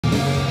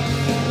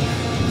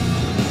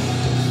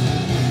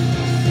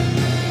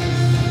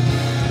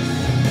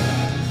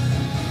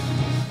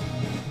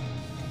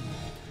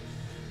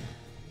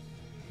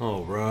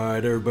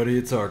Alright everybody,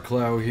 it's our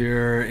Clow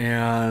here,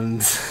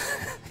 and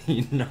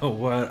you know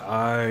what,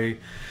 I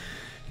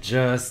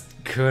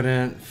just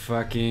couldn't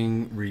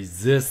fucking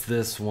resist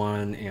this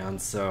one,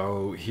 and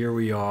so here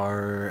we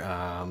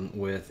are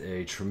with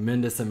a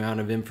tremendous amount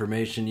of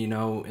information, you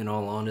know, in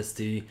all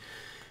honesty,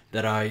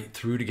 that I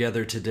threw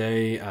together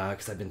today,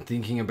 because I've been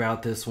thinking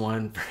about this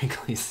one,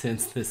 frankly,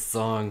 since this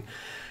song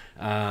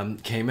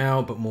came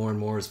out, but more and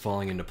more is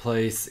falling into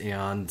place,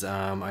 and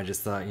I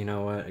just thought, you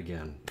know what,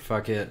 again,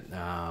 fuck it,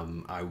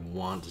 I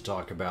want to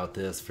talk about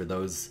this for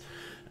those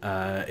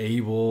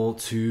able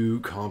to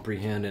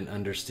comprehend and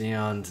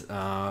understand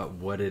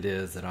what it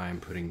is that I am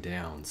putting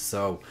down.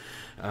 So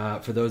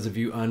for those of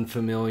you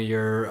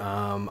unfamiliar,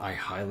 I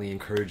highly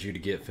encourage you to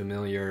get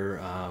familiar,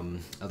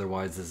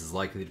 otherwise this is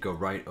likely to go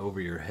right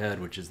over your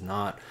head, which is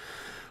not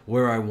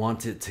where I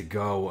want it to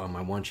go.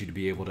 I want you to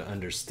be able to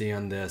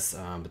understand this,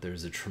 but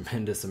there's a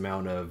tremendous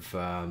amount of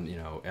you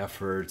know,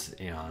 effort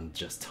and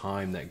just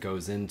time that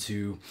goes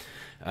into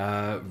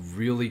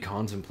really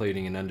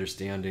contemplating and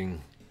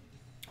understanding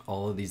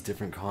all of these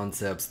different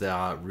concepts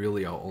that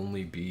really I'll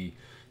only be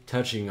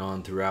touching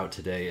on throughout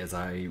today as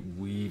I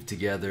weave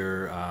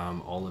together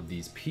all of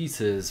these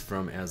pieces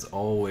from, as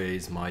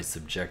always, my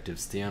subjective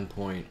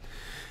standpoint,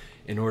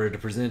 in order to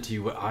present to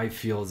you what I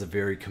feel is a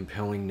very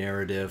compelling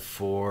narrative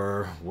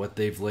for what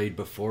they've laid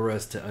before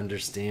us to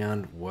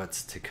understand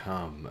what's to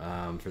come.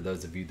 For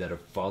those of you that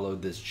have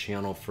followed this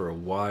channel for a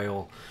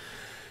while,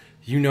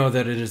 you know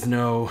that it is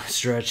no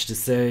stretch to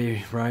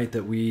say, right,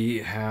 that we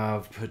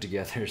have put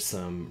together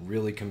some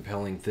really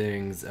compelling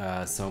things,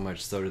 so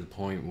much so to the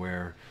point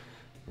where,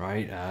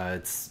 right,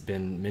 it's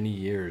been many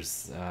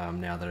years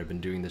now that I've been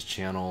doing this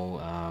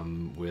channel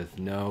with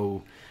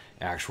no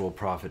actual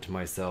profit to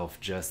myself,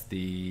 just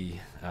the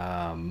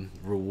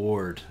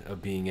reward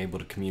of being able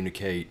to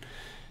communicate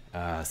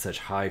such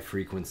high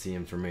frequency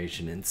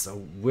information. And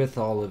so with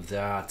all of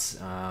that,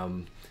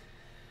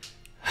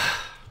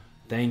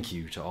 thank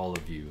you to all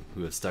of you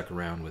who have stuck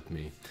around with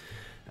me.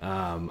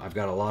 I've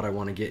got a lot I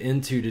want to get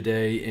into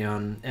today,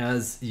 and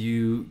as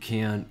you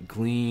can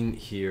glean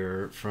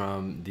here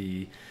from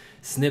the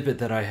snippet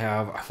that I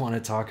have, I want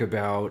to talk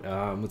about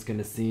what's going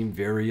to seem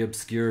very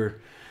obscure,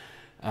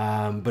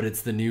 but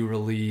it's the new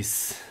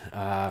release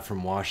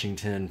from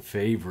Washington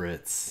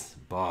favorites,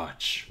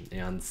 Botch.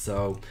 And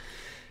so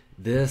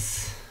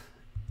this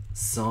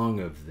song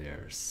of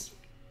theirs,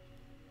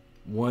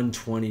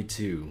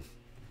 122,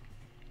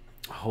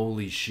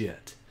 holy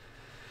shit.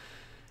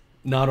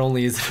 Not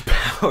only is it a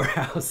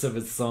powerhouse of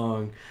a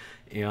song,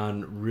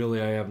 and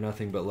really I have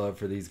nothing but love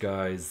for these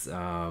guys,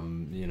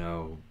 you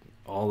know,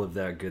 all of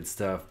that good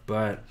stuff,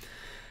 but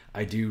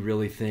I do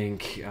really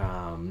think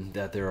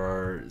that there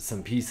are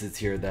some pieces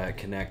here that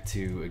connect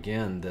to,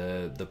 again,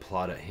 the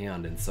plot at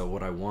hand. And so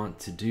what I want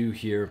to do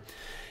here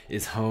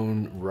is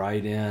hone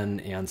right in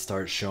and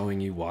start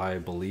showing you why I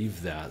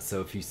believe that.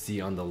 So if you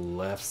see on the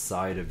left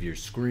side of your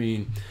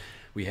screen,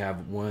 we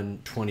have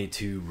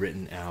 122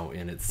 written out,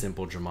 and its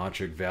simple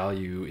geometric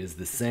value is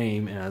the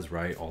same as,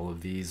 right, all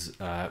of these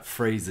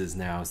phrases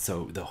now.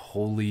 So the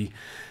holy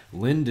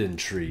linden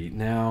tree.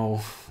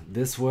 Now,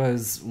 this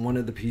was one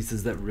of the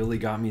pieces that really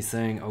got me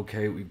saying,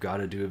 okay, we've got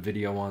to do a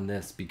video on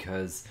this,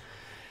 because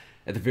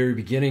at the very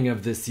beginning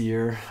of this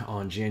year,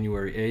 on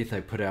January 8th,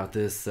 I put out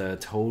this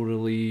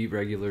totally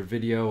regular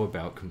video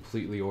about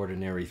completely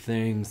ordinary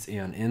things,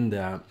 and in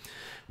that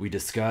we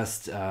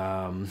discussed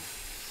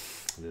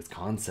this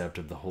concept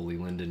of the holy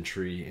linden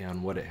tree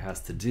and what it has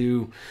to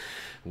do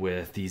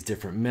with these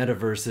different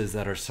metaverses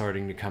that are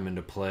starting to come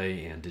into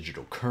play and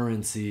digital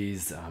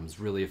currencies. It's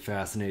really a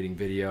fascinating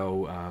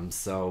video.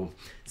 So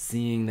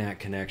seeing that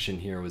connection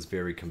here was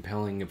very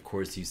compelling. Of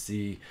course, you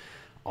see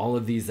all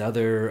of these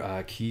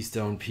other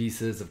keystone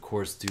pieces. Of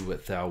course, do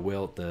what thou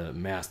wilt, the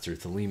master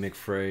thelemic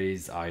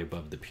phrase, eye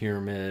above the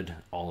pyramid,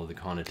 all of the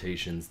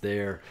connotations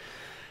there.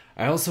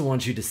 I also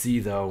want you to see,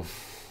 though,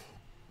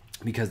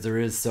 because there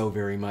is so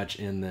very much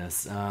in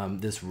this,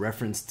 this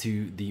reference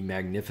to the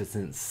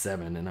Magnificent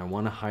Seven. And I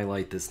want to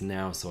highlight this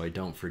now so I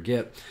don't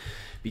forget,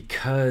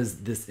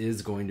 because this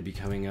is going to be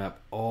coming up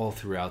all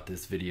throughout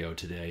this video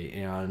today.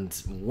 And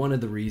one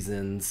of the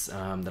reasons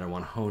that I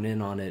want to hone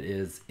in on it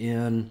is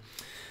in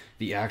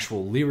the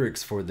actual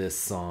lyrics for this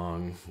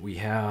song. We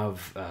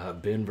have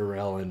Ben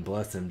Burrell, and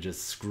bless him,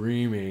 just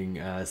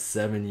screaming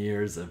 7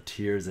 years of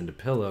tears into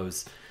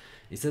pillows.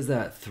 He says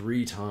that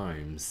 3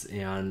 times,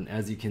 and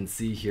as you can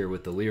see here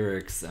with the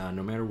lyrics,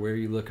 no matter where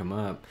you look them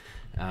up,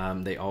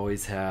 they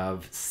always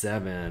have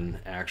 7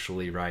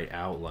 actually right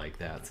out like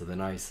that. So the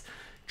nice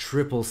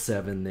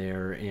 777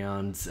 there,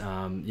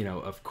 and you know,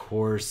 of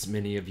course,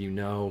 many of you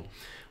know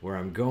where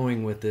I'm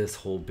going with this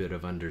whole bit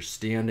of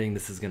understanding.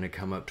 This is going to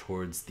come up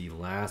towards the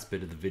last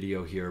bit of the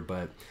video here,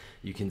 but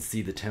you can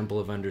see the Temple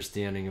of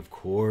Understanding, of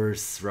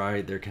course,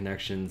 right? Their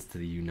connections to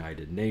the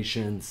United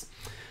Nations.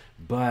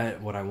 But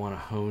what I want to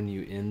hone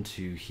you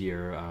into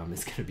here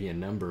is going to be a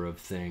number of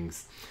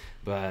things.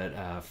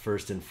 But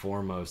first and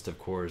foremost, of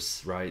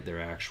course, right,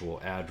 their actual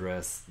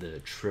address,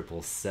 the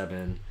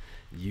 777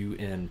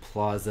 UN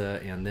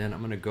Plaza. And then I'm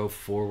going to go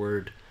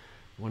forward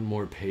one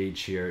more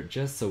page here,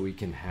 just so we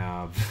can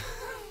have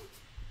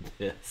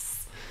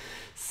this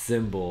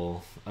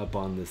symbol up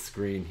on the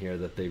screen here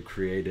that they've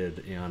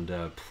created. And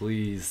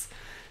please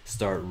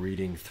start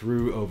reading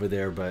through over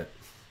there, but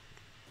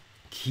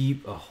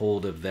keep a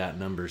hold of that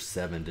number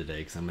 7 today,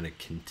 because I'm going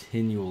to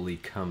continually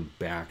come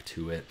back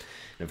to it.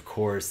 And of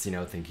course, you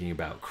know, thinking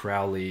about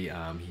Crowley,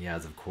 he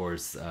has, of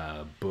course,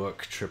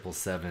 book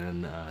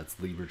 777, it's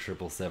Libra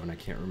 777, I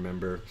can't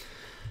remember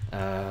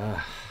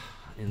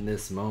in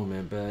this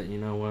moment, but you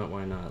know what,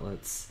 why not?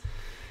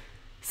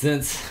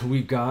 Since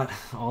we've got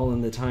all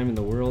in the time in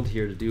the world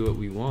here to do what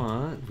we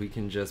want, we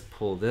can just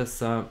pull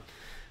this up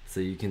so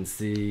you can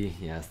see,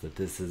 yes, that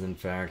this is in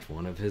fact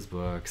one of his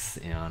books,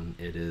 and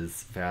it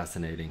is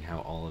fascinating how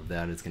all of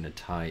that is going to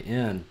tie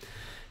in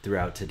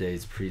throughout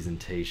today's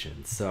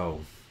presentation.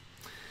 So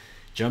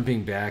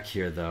jumping back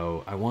here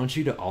though, I want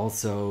you to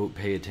also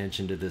pay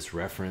attention to this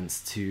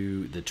reference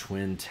to the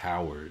Twin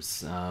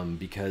Towers,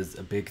 because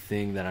a big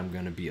thing that I'm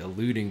going to be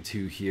alluding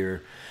to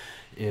here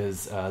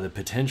is the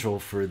potential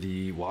for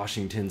the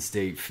Washington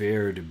State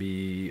Fair to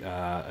be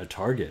a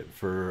target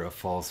for a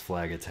false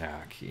flag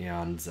attack.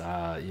 And,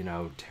 you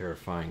know,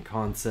 terrifying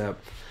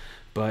concept.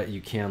 But you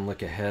can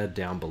look ahead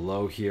down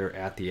below here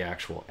at the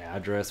actual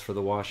address for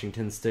the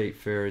Washington State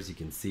Fair. As you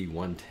can see,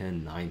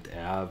 110 9th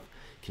Ave.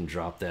 Can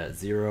drop that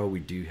 0. We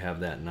do have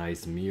that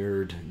nice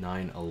mirrored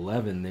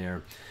 911 there.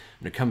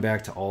 I'm going to come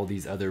back to all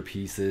these other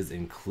pieces,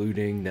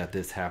 including that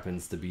this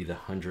happens to be the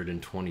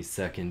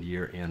 122nd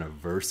year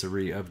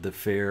anniversary of the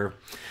fair.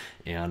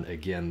 And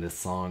again, this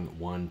song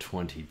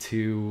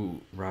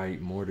 122,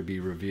 right? More to be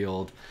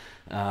revealed.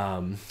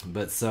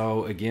 But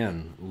so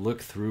again,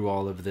 look through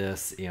all of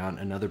this. And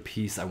another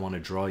piece I want to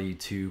draw you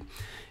to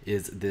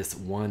is this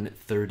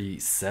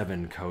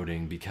 137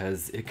 coding,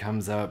 because it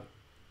comes up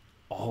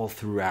all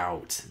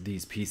throughout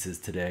these pieces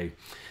today,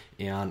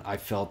 and I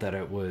felt that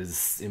it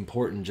was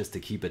important just to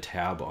keep a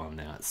tab on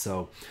that.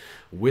 So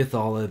with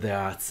all of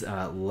that,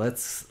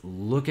 let's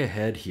look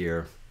ahead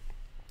here,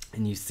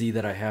 and you see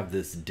that I have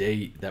this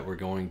date that we're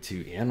going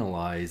to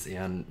analyze,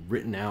 and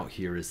written out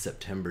here is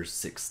September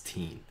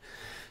 16.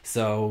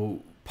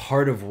 So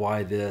part of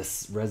why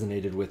this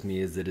resonated with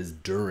me is it is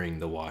during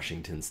the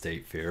Washington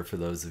State Fair. For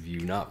those of you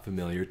not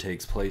familiar, it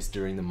takes place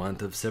during the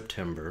month of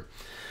September.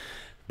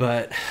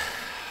 But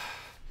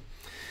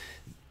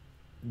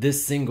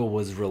this single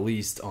was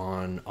released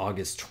on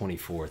August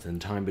 24th, and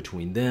time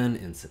between then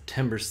and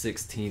September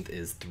 16th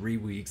is 3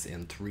 weeks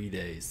and 3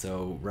 days.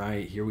 So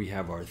right here we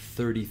have our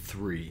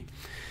 33,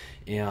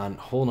 and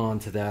hold on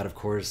to that, of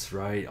course,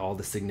 right? All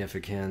the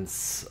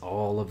significance,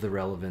 all of the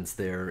relevance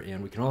there,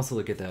 and we can also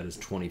look at that as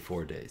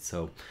 24 days.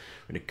 So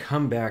we're going to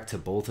come back to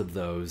both of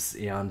those,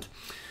 and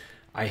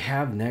I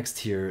have next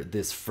here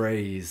this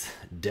phrase,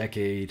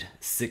 decade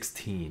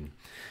 16.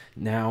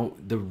 Now,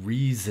 the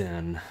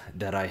reason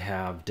that I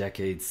have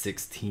decade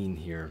 16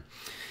 here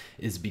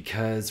is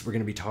because we're going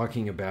to be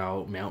talking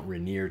about Mount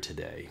Rainier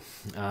today.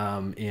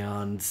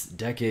 And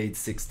decade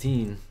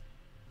 16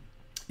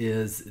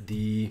 is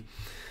the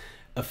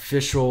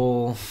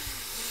official,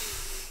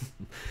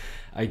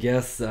 I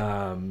guess,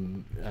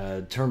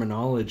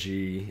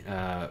 terminology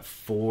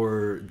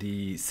for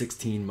the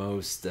 16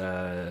 most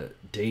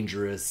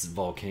dangerous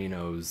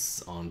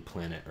volcanoes on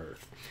planet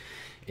Earth.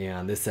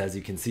 And this, as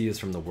you can see, is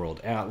from the World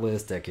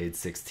Atlas. Decade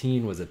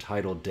 16 was a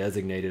title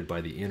designated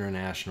by the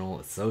International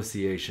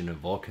Association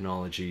of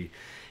Volcanology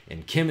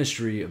and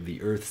Chemistry of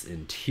the Earth's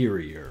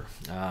Interior.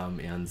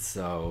 And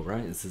so,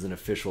 right, this is an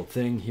official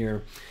thing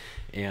here.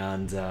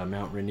 And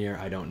Mount Rainier,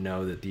 I don't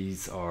know that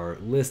these are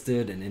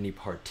listed in any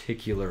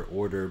particular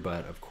order,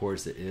 but of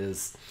course it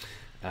is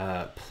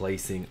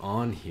placing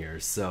on here,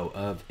 so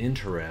of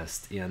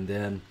interest. And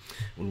then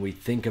when we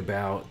think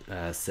about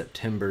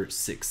September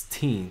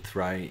 16th,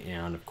 right,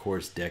 and of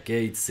course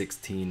decade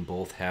 16,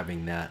 both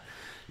having that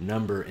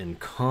number in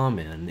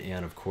common,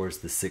 and of course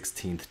the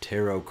 16th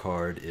tarot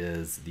card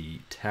is the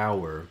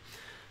Tower.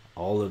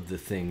 All of the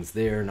things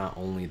there, not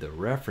only the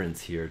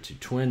reference here to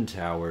Twin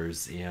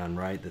Towers and,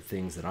 right, the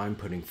things that I'm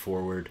putting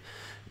forward,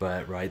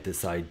 but, right,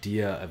 this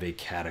idea of a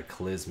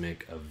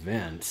cataclysmic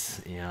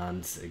event.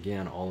 And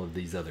again, all of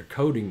these other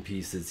coding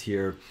pieces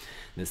here,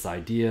 this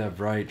idea of,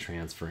 right,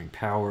 transferring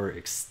power,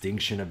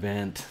 extinction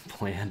event,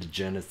 planned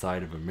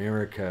genocide of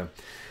America,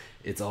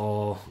 it's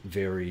all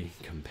very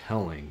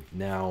compelling.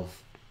 Now,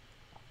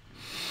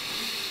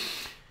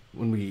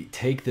 when we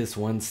take this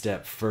one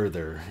step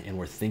further and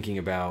we're thinking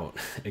about,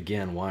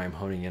 again, why I'm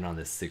honing in on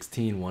this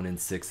 16, 1 and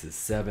 6 is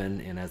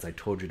 7, and as I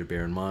told you to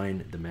bear in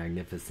mind, the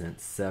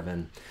magnificent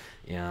 7,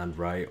 and,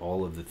 right,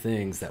 all of the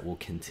things that will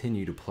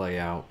continue to play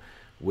out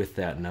with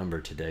that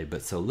number today.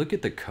 But so look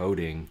at the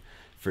coding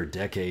for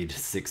decade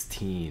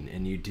 16,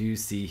 and you do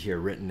see here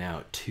written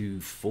out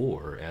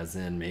 2-4, as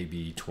in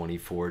maybe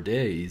 24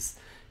 days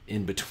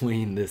in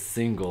between this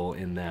single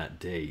and that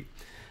date.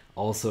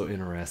 Also,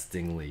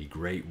 interestingly,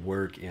 great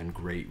work and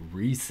great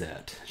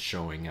reset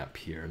showing up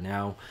here.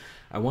 Now,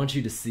 I want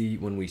you to see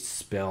when we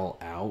spell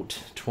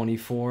out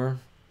 24,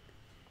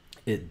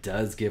 it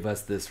does give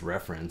us this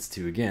reference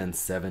to, again,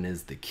 7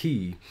 is the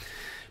key.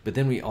 But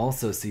then we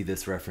also see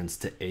this reference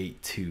to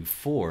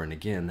 824. And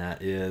again,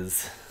 that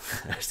is,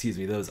 excuse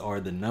me, those are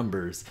the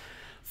numbers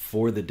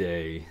for the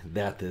day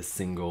that this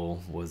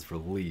single was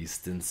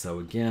released. And so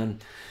again,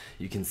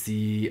 you can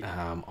see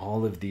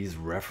all of these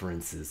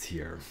references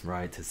here,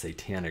 right, to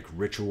satanic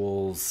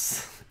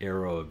rituals,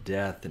 arrow of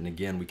death. And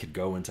again, we could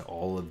go into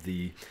all of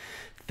the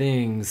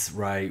things,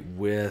 right,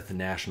 with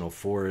national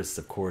forests.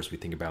 Of course, we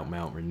think about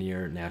Mount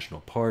Rainier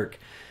National Park,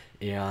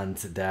 and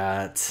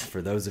that,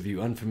 for those of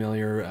you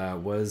unfamiliar,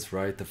 was,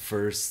 right, the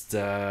first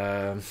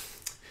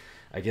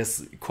I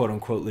guess,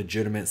 quote-unquote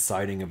legitimate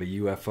sighting of a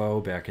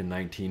UFO back in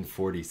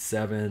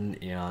 1947,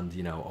 and,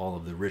 you know, all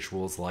of the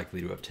rituals likely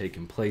to have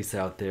taken place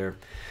out there.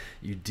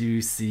 You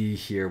do see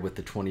here with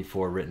the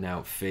 24 written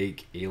out,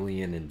 fake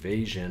alien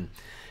invasion.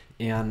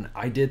 And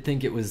I did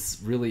think it was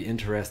really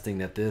interesting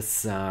that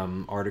this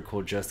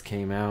article just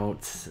came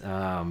out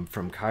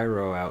from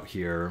Cairo out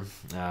here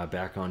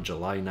back on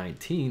July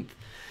 19th,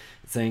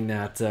 saying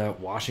that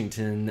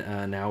Washington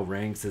now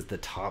ranks as the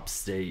top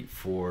state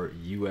for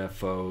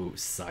UFO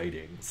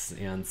sightings.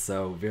 And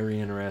so very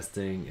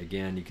interesting.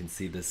 Again, you can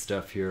see this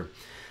stuff here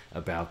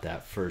about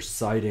that first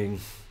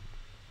sighting.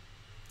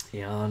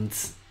 And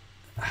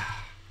a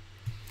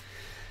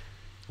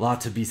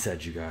lot to be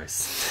said, you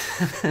guys.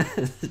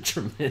 A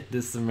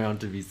tremendous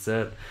amount to be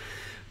said.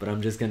 But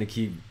I'm just going to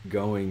keep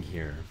going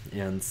here.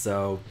 And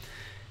so,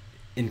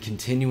 in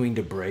continuing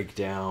to break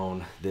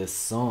down this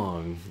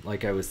song,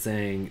 like I was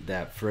saying,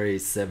 that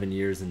phrase 7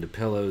 years into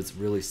pillows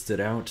really stood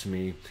out to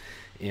me.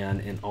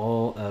 And in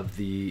all of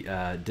the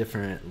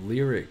different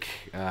lyric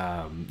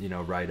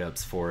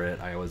write-ups for it,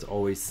 I was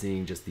always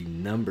seeing just the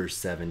number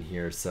 7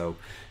 here. So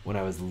when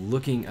I was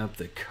looking up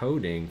the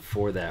coding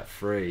for that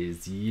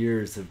phrase,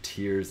 years of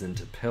tears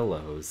into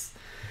pillows,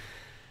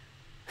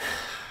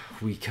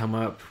 we come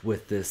up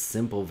with this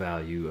simple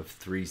value of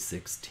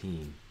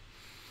 316.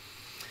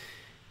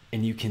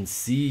 And you can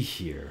see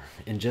here,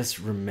 and just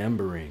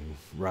remembering,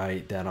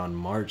 right, that on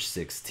March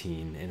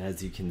 16, and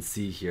as you can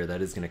see here,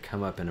 that is going to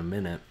come up in a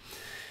minute,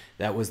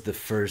 that was the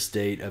first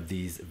date of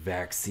these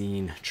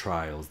vaccine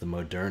trials, the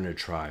Moderna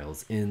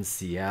trials in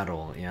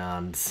Seattle.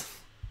 And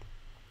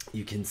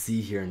you can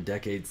see here in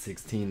decade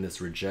 16, this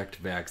reject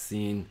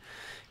vaccine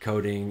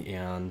coding.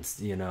 And,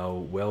 you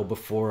know, well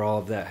before all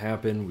of that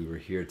happened, we were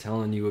here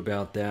telling you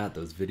about that.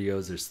 Those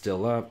videos are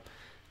still up.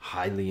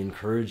 Highly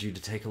encourage you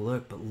to take a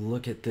look, but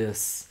look at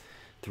this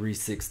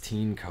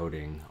 316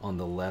 coding on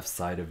the left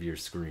side of your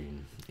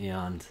screen.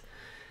 And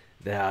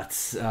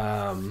that's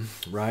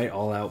right,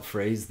 all out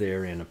phrase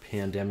there in a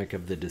pandemic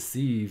of the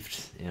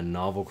deceived and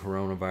novel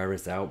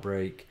coronavirus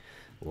outbreak,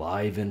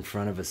 live in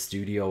front of a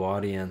studio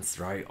audience,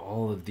 right?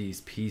 All of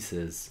these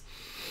pieces,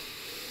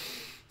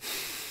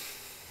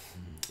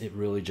 it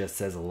really just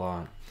says a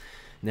lot.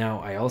 Now,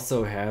 I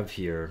also have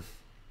here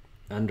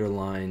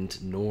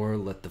underlined, nor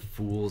let the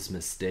fools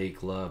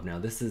mistake love. Now,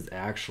 this is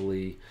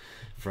actually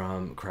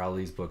from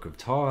Crowley's Book of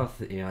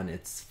Thoth, and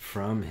it's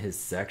from his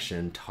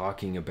section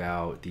talking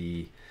about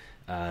the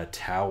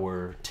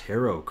Tower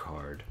Tarot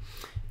card.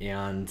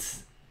 And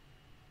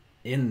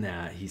in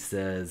that, he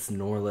says,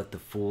 nor let the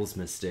fools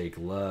mistake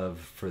love,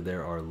 for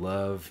there are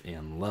love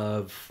and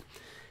love.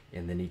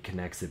 And then he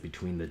connects it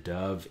between the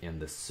dove and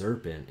the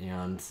serpent.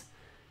 And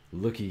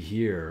looky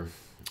here,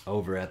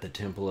 over at the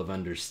Temple of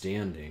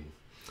Understanding,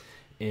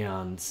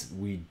 and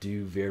we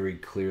do very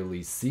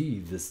clearly see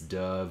this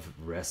dove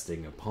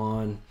resting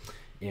upon,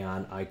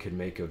 and I could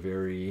make a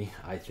very,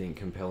 I think,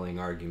 compelling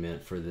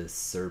argument for this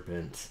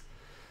serpent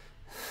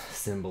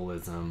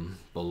symbolism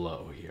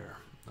below here.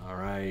 All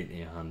right,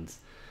 and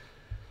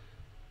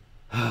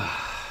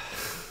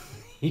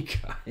you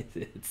guys,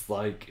 it's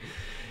like,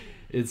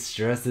 it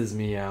stresses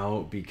me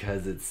out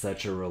because it's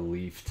such a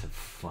relief to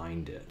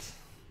find it.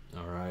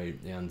 All right,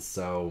 and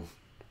so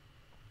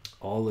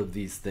all of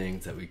these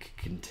things that we could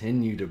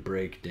continue to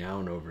break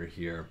down over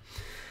here.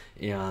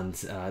 And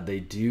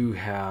they do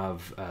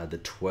have the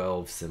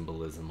 12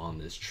 symbolism on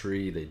this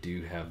tree. They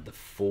do have the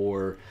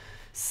 4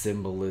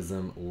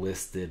 symbolism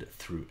listed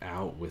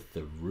throughout with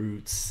the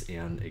roots.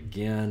 And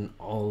again,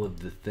 all of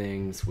the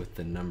things with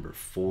the number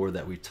 4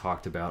 that we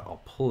talked about.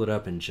 I'll pull it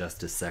up in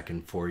just a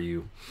second for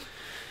you.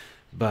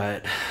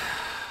 But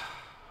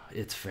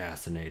it's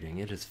fascinating.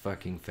 It is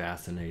fucking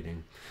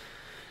fascinating.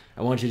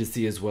 I want you to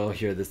see as well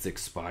here, this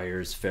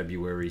expires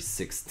February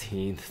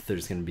 16th.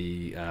 There's going to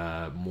be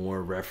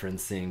more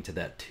referencing to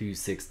that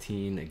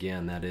 216.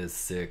 Again, that is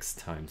 6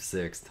 times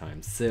 6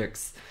 times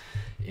 6.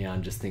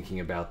 And just thinking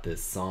about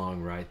this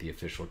song, right, the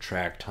official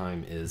track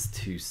time is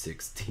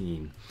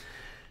 216.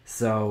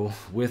 So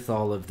with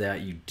all of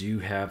that, you do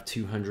have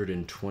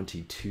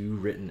 222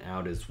 written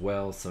out as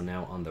well. So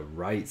now on the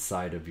right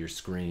side of your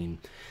screen,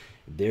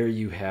 there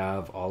you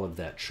have all of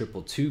that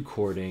 222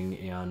 coding,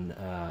 and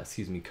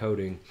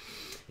coding,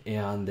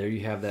 and there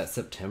you have that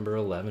September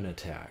 11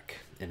 attack.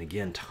 And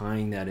again,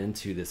 tying that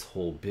into this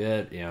whole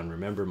bit. And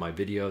remember my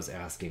videos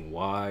asking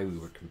why we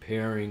were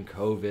comparing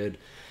COVID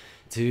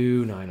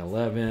to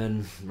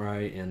 9/11,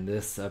 right? And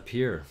this up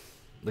here,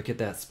 Look at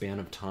that span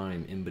of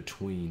time in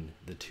between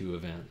the two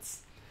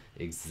events.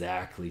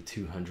 Exactly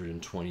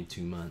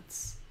 222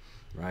 months,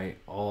 right?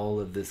 All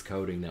of this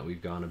coding that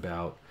we've gone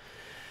about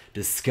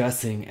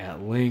discussing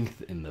at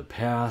length in the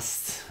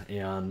past.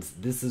 And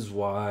this is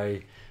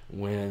why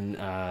when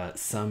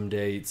some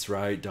dates,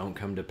 right, don't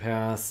come to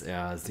pass,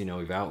 as you know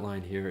we've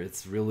outlined here,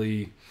 it's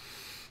really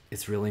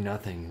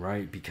nothing,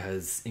 right?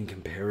 Because in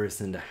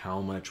comparison to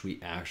how much we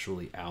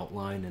actually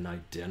outline and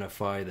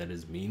identify that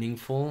is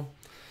meaningful,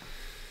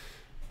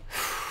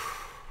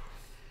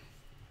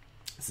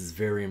 this is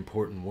very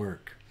important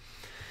work.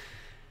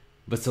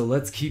 But so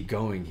let's keep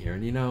going here.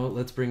 And, you know,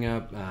 let's bring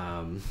up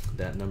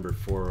that number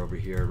 4 over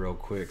here real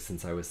quick,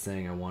 since I was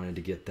saying I wanted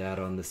to get that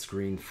on the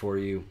screen for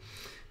you.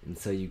 And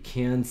so you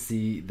can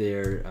see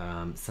there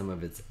some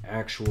of its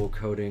actual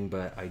coding,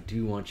 but I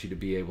do want you to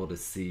be able to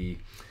see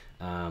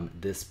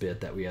this bit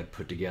that we had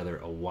put together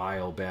a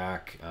while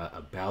back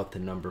about the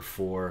number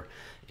 4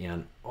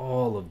 and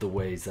all of the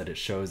ways that it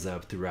shows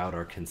up throughout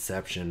our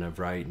conception of,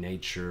 right,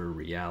 nature,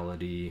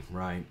 reality,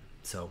 right?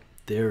 So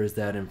there is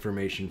that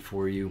information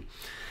for you.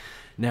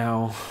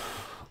 Now,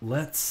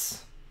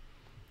 let's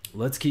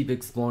keep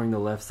exploring the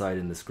left side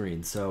in the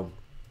screen. So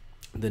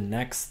the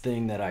next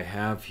thing that I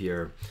have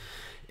here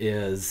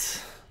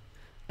is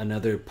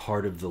another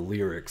part of the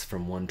lyrics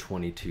from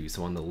 122.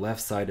 So on the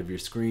left side of your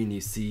screen,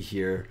 you see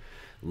here,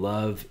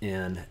 love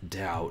in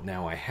doubt.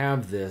 Now I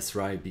have this,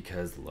 right,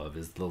 because love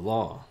is the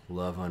law,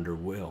 love under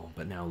will,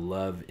 but now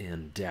love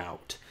in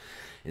doubt.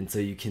 And so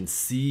you can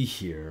see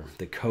here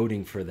the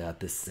coding for that,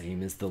 the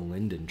same as the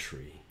linden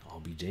tree. I'll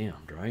be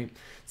damned, right?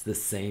 It's the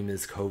same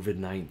as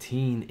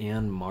COVID-19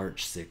 and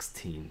March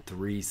 16,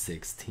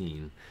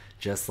 316,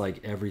 just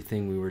like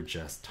everything we were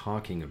just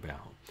talking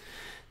about.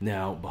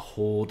 Now,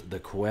 behold, the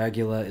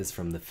coagula is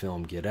from the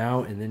film Get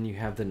Out, and then you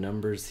have the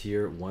numbers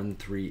here,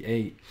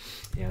 138.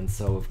 And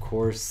so, of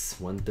course,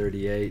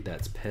 138,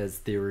 that's Pez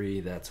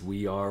theory, that's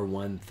We Are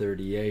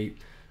 138.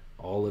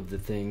 All of the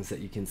things that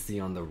you can see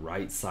on the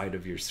right side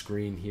of your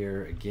screen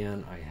here.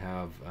 Again, I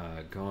have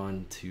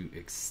gone to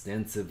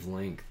extensive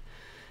length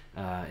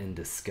in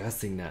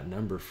discussing that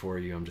number for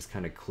you. I'm just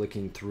kind of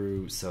clicking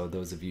through, so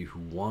those of you who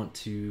want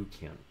to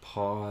can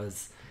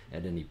pause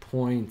at any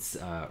points,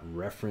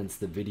 reference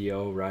the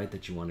video, right,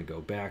 that you want to go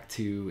back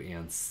to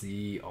and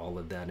see all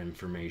of that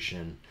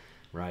information,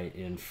 right,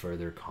 in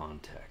further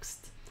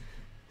context.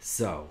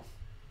 So,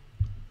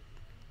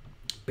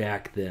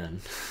 back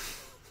then,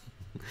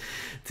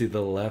 to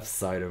the left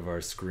side of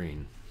our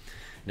screen.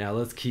 Now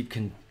let's keep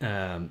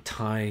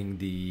tying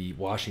the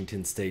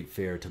Washington State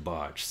Fair to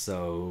Botch.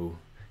 So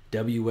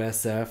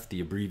WSF,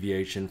 the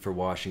abbreviation for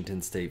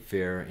Washington State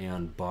Fair,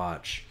 and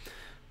Botch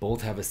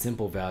both have a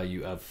simple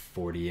value of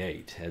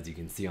 48. As you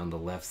can see on the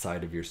left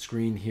side of your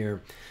screen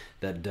here,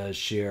 that does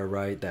share,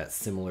 right, that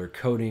similar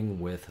coding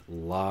with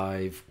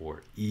live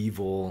or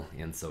evil.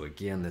 And so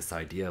again, this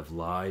idea of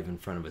live in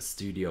front of a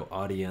studio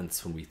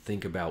audience, when we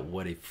think about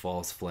what a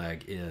false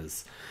flag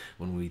is,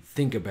 when we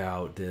think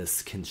about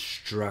this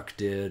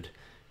constructed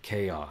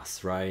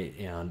chaos, right,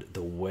 and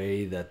the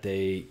way that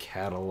they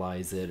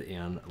catalyze it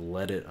and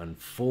let it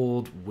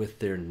unfold with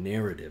their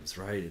narratives,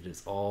 right, it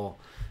is all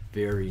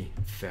very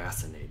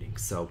fascinating.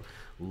 So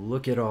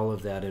look at all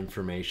of that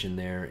information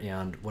there.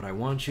 And what I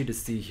want you to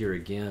see here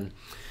again,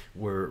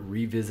 we're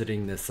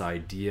revisiting this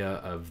idea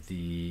of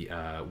the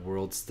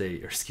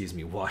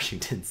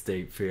Washington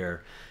State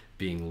Fair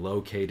being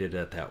located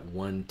at that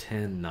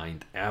 110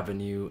 9th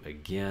Avenue,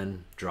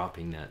 again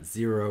dropping that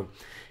 0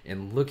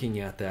 and looking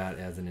at that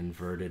as an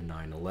inverted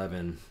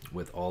 9/11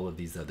 with all of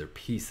these other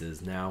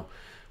pieces. Now,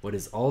 what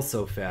is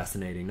also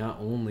fascinating, not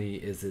only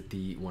is it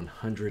the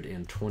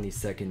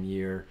 122nd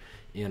year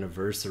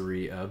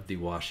anniversary of the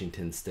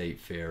Washington State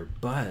Fair,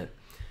 but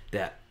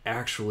that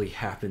actually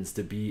happens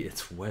to be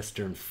its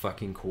western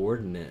fucking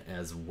coordinate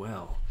as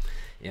well.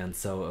 And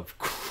so, of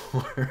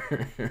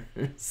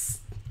course,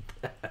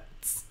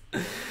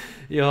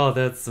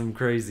 that's some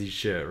crazy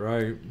shit,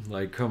 right?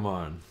 Like, come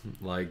on.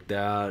 Like,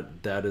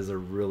 that is a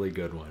really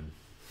good one.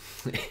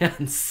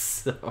 And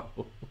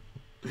so,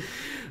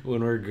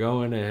 when we're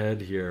going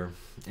ahead here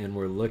and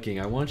we're looking,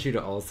 I want you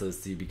to also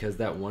see, because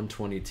that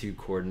 122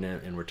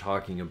 coordinate, and we're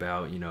talking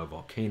about,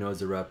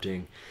 volcanoes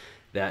erupting,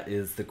 that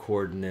is the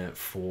coordinate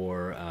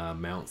for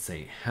Mount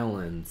St.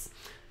 Helens,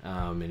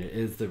 and it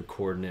is the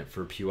coordinate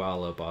for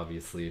Puyallup,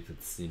 obviously, if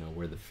it's,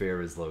 where the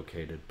fair is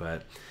located,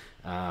 but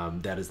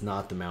that is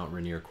not the Mount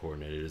Rainier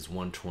coordinate. It is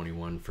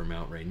 121 for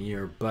Mount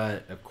Rainier,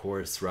 but of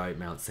course, right,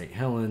 Mount St.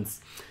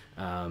 Helens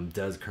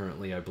does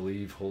currently, I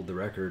believe, hold the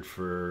record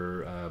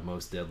for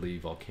most deadly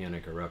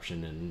volcanic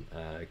eruption in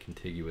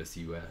contiguous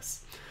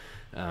U.S.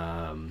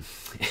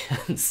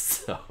 And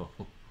so,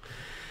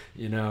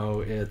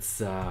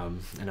 it's,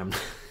 and I'm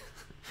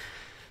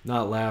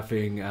not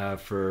laughing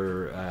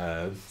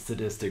for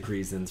sadistic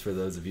reasons for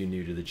those of you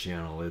new to the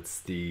channel.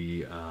 It's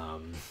the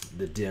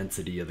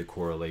density of the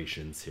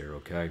correlations here,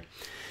 okay?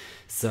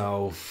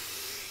 So,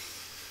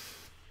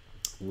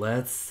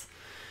 let's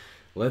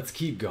let's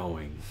keep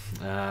going.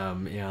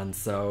 And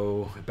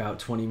so about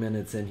 20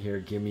 minutes in here,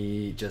 give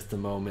me just a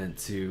moment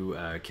to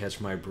catch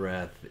my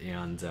breath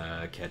and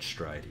catch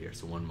stride here.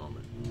 So one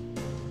moment.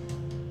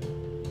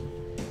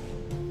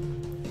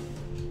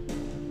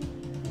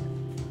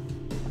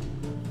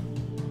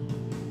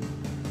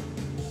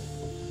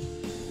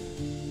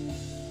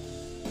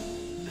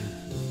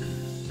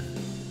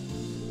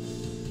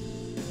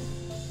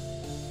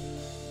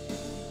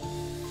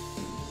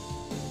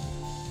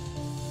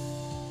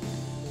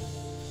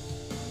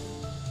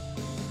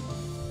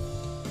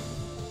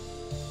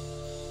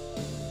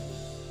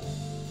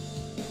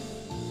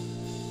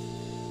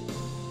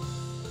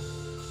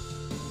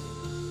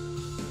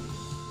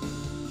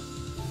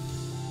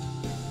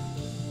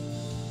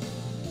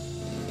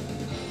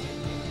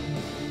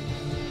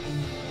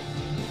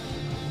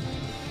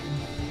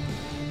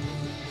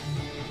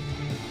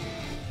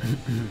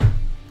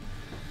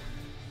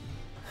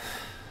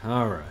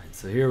 All right,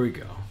 so here we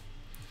go.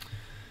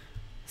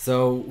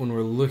 So when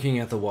we're looking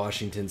at the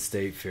Washington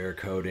State Fair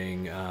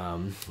coding,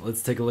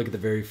 let's take a look at the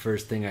very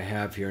first thing I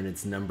have here, and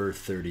it's number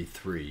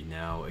 33.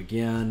 Now,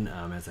 again,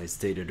 as I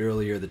stated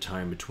earlier, the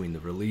time between the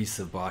release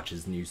of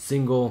Botch's new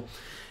single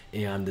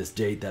and this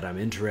date that I'm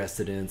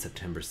interested in,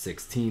 September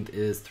 16th,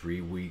 is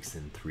 3 weeks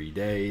and 3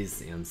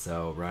 days. And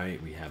so,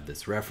 right, we have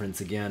this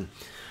reference again.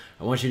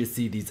 I want you to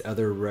see these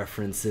other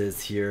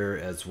references here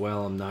as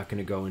well. I'm not going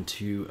to go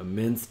into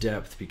immense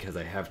depth because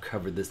I have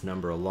covered this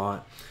number a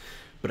lot,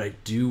 but I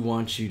do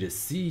want you to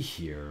see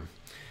here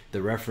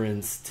the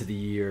reference to the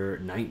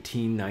year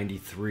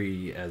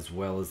 1993 as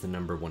well as the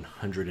number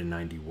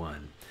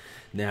 191.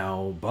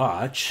 Now,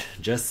 Botch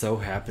just so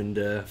happened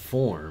to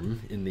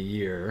form in the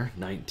year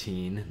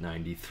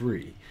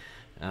 1993.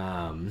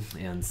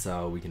 And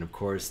so we can, of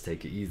course,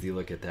 take an easy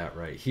look at that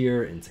right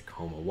here in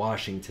Tacoma,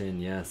 Washington.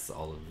 Yes,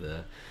 all of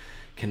the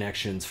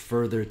connections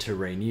further to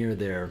Rainier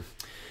there.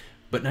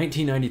 But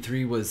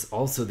 1993 was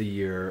also the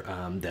year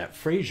that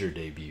Frasier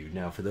debuted.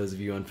 Now, for those of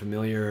you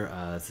unfamiliar,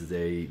 this is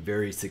a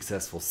very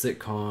successful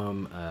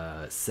sitcom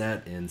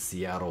set in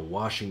Seattle,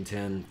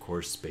 Washington. Of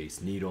course,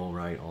 Space Needle,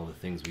 right? All the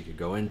things we could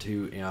go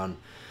into. And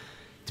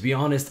to be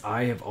honest,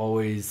 I have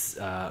always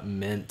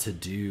meant to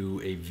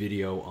do a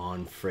video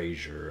on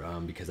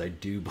Frasier because I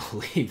do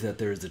believe that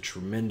there is a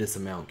tremendous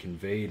amount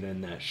conveyed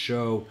in that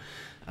show.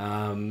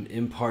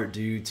 In part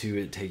due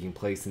to it taking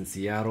place in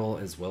Seattle,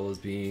 as well as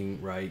being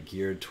right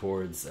geared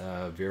towards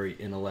a very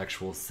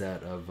intellectual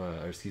set of,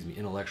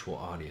 intellectual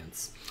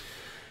audience.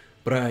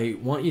 But I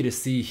want you to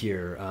see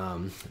here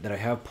that I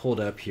have pulled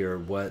up here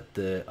what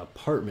the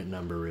apartment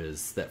number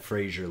is that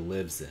Frasier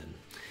lives in.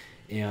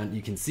 And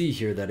you can see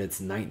here that it's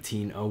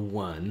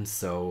 1901,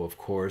 so of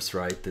course,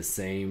 right, the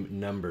same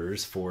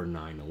numbers for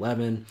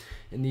 9/11,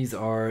 and these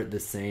are the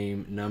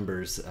same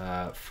numbers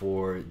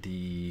for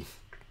the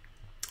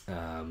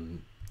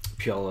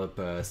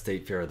Puyallup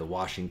State Fair, the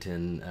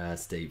Washington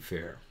State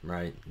Fair,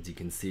 right? As you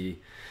can see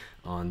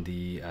on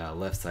the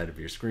left side of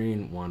your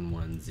screen,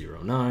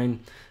 1109,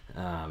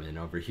 and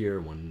over here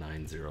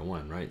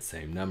 1901, right?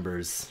 Same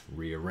numbers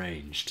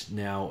rearranged.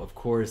 Now, of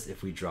course,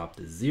 if we drop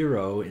the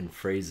 0 in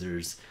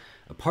Frasier's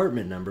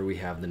apartment number, we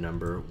have the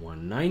number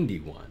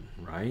 191,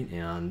 right?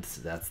 And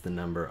that's the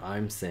number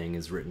I'm saying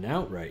is written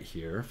out right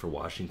here for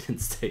Washington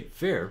State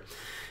Fair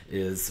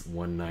is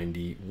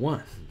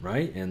 191,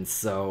 right? And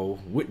so,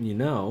 wouldn't you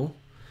know,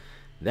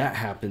 that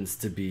happens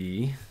to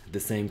be the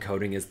same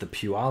coding as the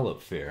Puyallup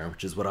Fair,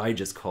 which is what I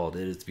just called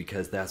it. It's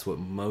because that's what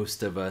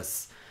most of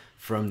us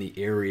from the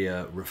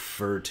area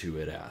refer to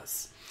it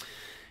as.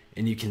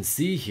 And you can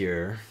see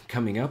here,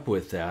 coming up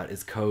with that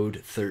is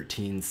code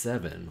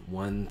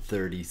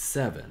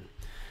 137,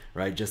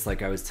 right? Just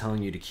like I was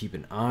telling you to keep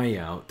an eye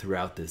out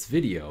throughout this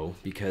video,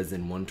 because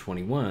in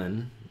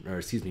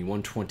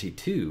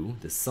 122,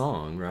 the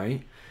song,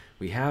 right,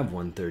 we have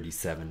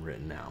 137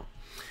 written out.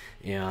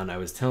 And I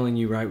was telling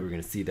you, right, we're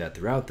going to see that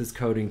throughout this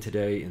coding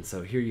today. And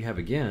so here you have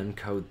again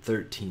code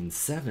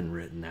 137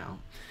 written out.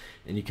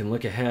 And you can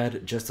look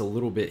ahead just a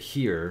little bit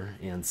here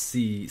and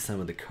see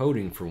some of the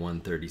coding for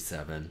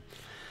 137.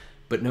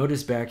 But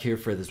notice back here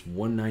for this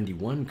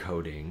 191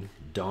 coding,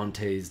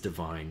 Dante's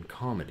Divine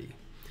Comedy,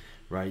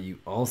 right? You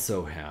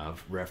also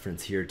have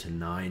reference here to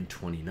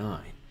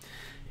 929.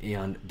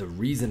 And the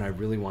reason I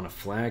really want to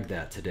flag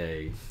that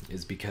today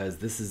is because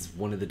this is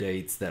one of the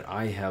dates that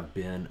I have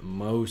been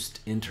most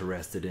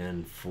interested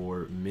in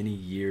for many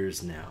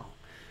years now.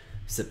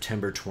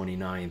 September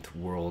 29th,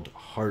 World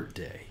Heart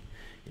Day.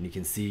 And you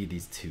can see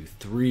these two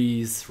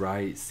threes,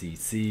 right?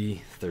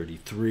 CC,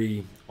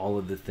 33, all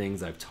of the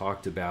things I've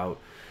talked about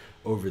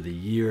over the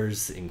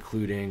years,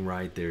 including,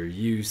 right, their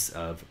use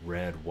of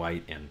red,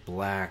 white, and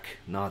black,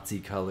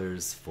 Nazi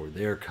colors for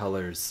their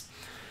colors,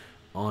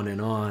 on and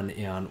on.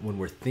 And when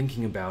we're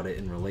thinking about it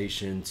in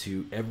relation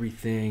to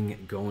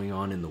everything going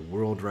on in the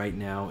world right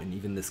now, and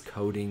even this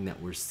coding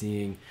that we're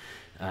seeing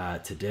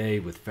today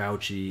with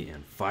Fauci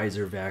and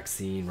Pfizer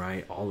vaccine,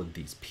 right, all of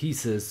these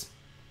pieces,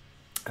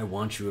 I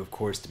want you, of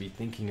course, to be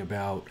thinking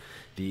about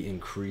the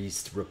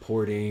increased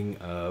reporting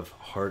of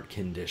heart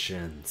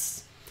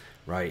conditions,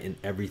 right? And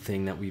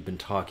everything that we've been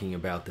talking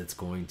about that's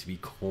going to be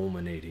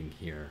culminating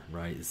here,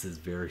 right? This is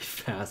very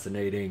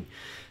fascinating,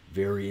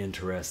 very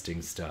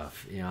interesting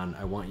stuff. And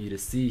I want you to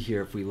see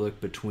here, if we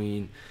look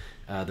between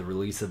the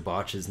release of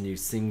Botch's new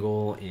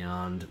single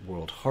and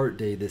World Heart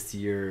Day this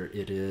year,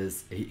 it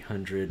is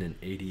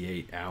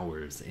 888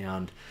 hours.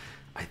 And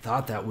I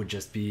thought that would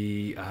just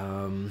be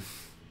a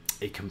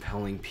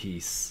compelling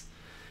piece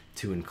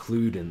to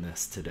include in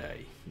this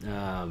today.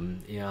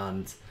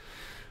 And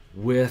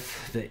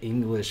with the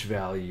English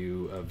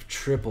value of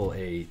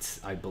 888,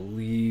 I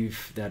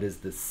believe that is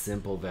the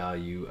simple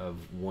value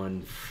of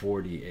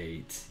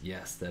 148.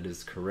 Yes, that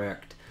is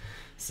correct.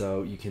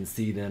 So you can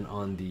see then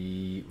on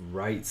the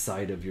right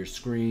side of your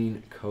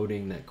screen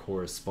coding that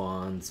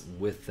corresponds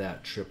with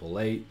that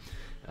 888.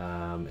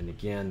 And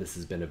again, this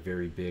has been a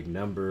very big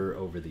number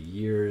over the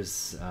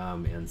years,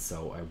 and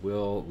so I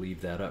will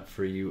leave that up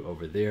for you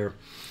over there.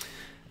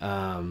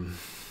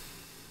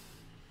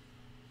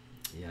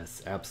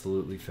 Yes,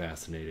 absolutely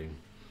fascinating.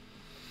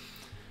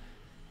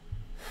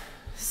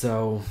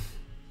 So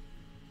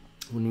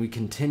when we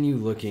continue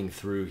looking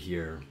through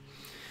here,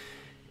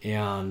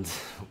 and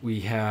we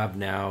have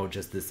now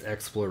just this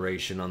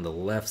exploration on the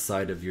left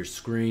side of your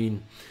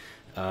screen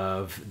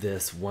of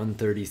this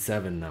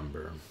 137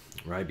 number,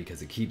 right?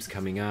 Because it keeps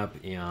coming up,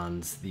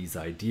 and these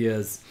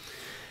ideas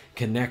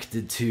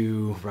connected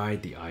to,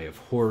 right, the Eye of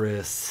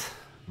Horus,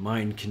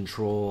 mind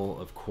control,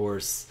 of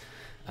course,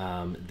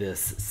 this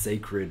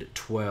sacred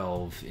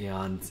 12.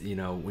 And you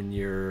know, when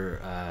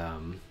you're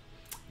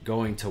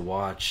going to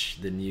watch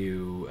the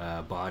new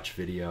Botch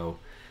video,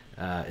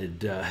 it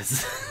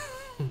does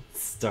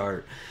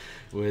start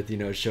with, you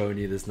know, showing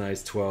you this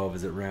nice 12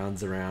 as it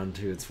rounds around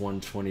to its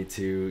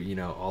 122, you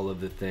know, all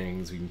of the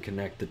things. We can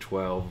connect the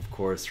 12, of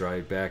course,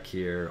 right back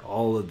here,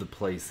 all of the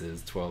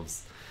places.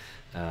 12's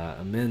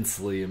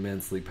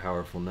immensely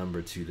powerful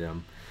number to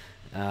them.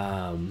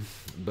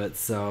 But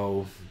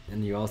so,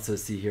 and you also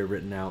see here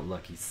written out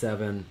lucky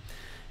 7,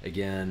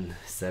 again,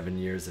 7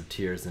 years of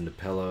tears into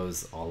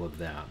pillows, all of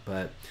that.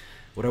 But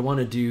what I want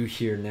to do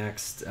here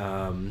next,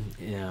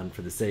 and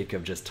for the sake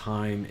of just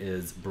time,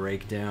 is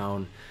break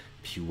down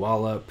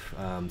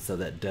Puyallup. So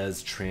that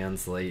does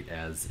translate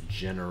as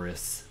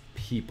generous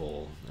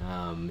people.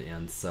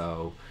 And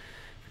so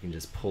if we can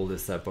just pull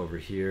this up over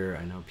here,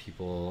 I know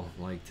people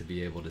like to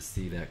be able to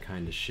see that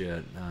kind of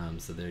shit.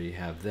 So there you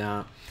have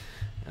that.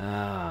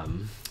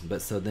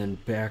 But so then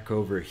back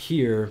over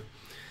here,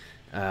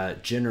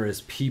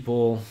 generous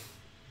people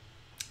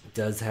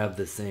does have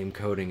the same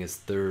coding as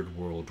Third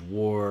World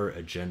War,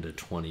 Agenda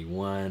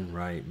 21,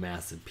 right?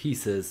 Massive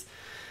pieces.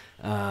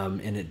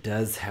 And it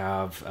does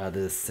have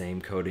the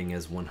same coding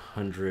as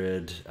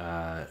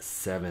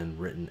 107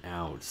 written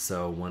out.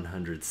 So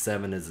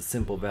 107 as a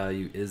simple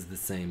value is the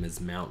same as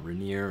Mount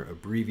Rainier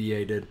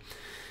abbreviated.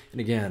 And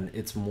again,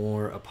 it's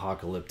more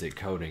apocalyptic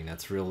coding.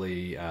 That's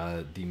really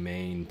the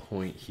main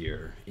point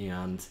here.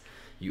 And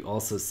you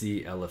also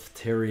see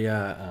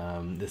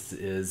Eleftheria. This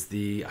is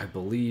the, I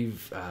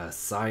believe,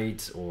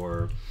 site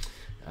or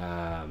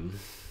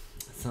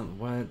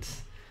what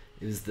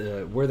is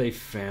the where they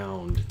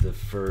found the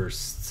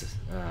first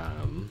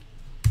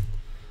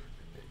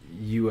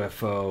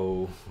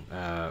UFO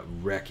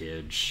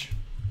wreckage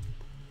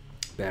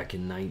back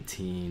in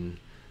 19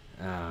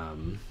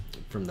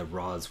 from the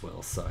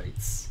Roswell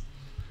sites.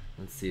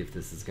 Let's see if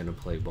this is going to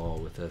play ball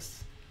with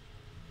us.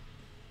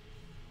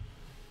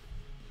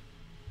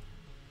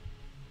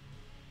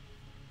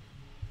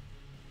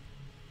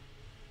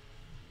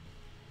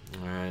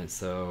 Alright,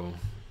 so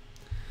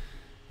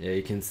yeah,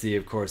 you can see,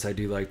 of course, I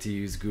do like to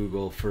use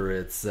Google for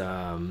its,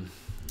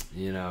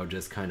 you know,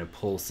 just kind of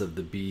pulse of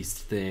the beast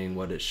thing,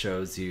 what it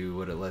shows you,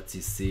 what it lets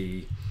you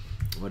see,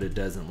 what it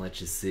doesn't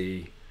let you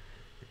see.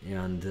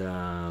 And,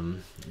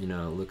 you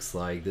know, it looks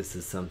like this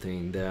is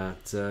something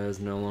that is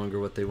no longer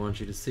what they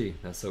want you to see.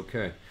 That's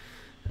okay.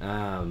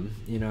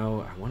 You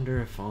know, I wonder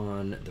if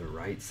on the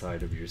right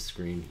side of your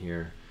screen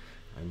here,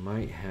 I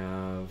might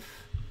have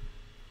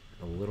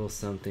a little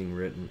something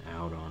written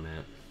out on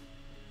it.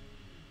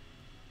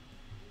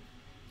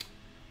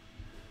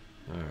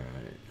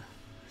 Alright,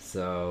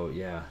 so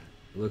yeah,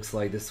 looks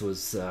like this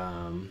was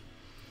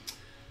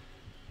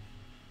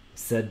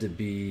said to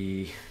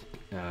be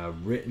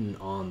written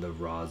on the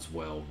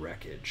Roswell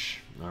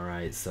wreckage.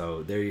 Alright,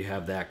 so there you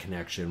have that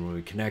connection. When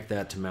we connect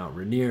that to Mount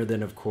Rainier,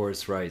 then of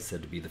course, right,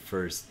 said to be the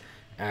first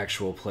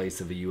actual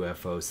place of a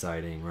UFO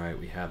sighting, right,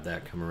 we have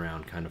that come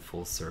around kind of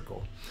full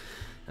circle.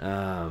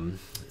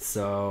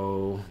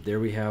 So there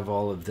we have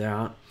all of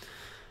that.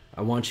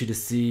 I want you to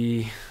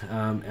see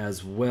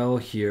as well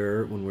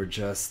here, when we're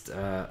just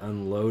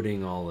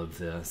unloading all of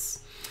this,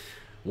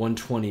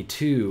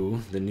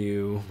 122, the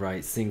new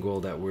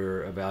single that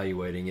we're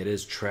evaluating, it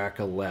is track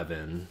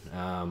 11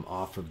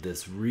 off of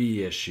this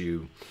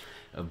reissue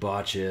of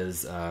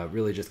Botch's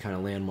really just kind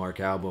of landmark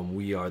album,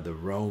 We Are the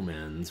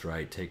Romans,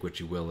 right? Take what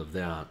you will of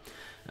that.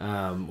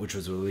 Which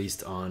was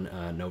released on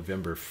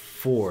November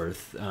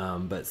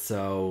 4th. But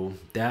so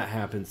that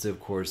happens to, of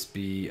course,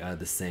 be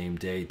the same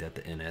date that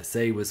the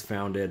NSA was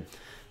founded.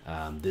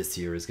 This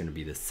year is going to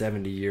be the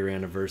 70-year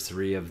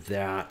anniversary of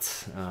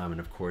that. And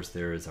of course,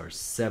 there is our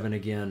 7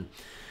 again.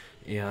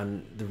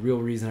 And the real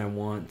reason I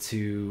want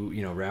to,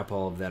 wrap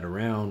all of that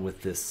around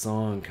with this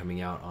song coming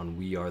out on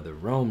We Are the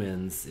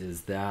Romans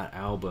is that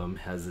album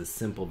has a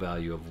simple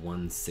value of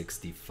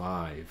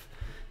 165.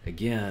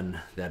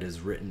 Again, that is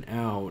written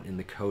out in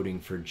the coding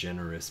for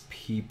generous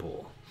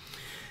people.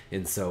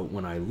 And so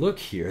when I look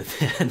here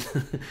then,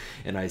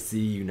 and I see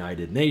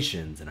United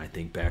Nations, and I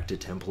think back to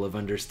Temple of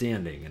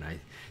Understanding, and I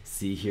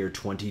see here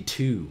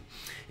 22,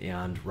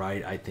 and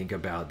I think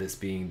about this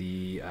being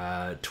the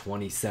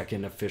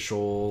 22nd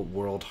official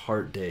World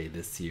Heart Day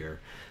this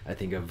year. I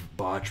think of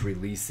Botch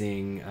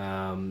releasing,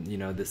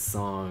 this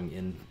song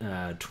in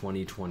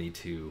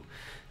 2022.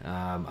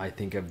 I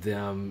think of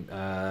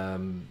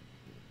them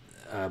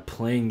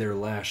playing their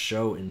last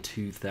show in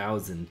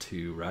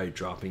 2002,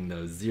 dropping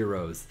those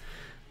zeros.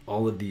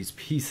 All of these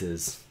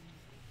pieces,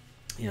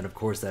 and of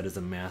course that is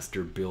a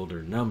master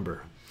builder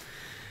number.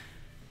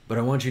 But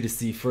I want you to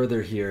see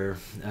further here,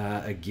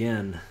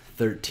 again,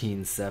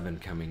 13-7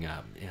 coming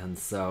up. And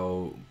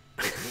so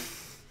I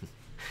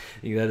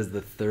think that is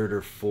the third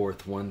or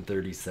fourth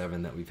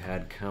 137 that we've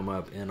had come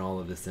up in all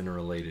of this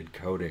interrelated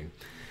coding.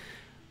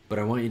 But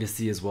I want you to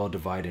see as well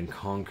divide and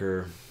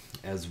conquer,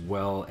 as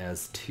well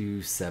as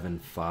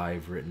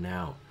 275 written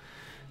out.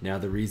 Now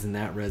the reason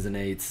that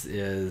resonates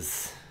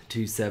is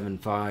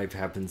 275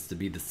 happens to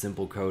be the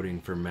simple coding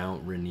for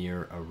Mount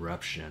Rainier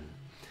eruption.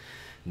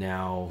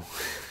 Now,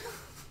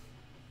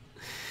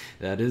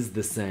 that is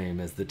the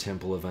same as the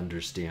Temple of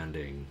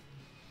Understanding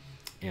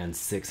and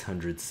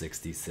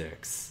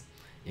 666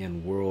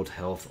 in World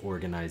Health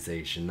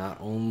Organization, not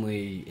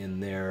only in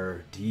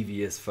their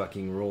devious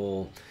fucking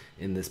role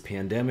in this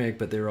pandemic,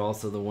 but they're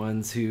also the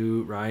ones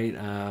who,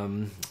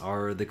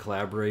 are the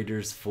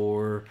collaborators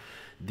for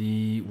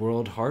the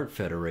World Heart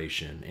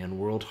Federation and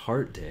World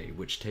Heart Day,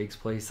 which takes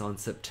place on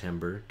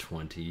September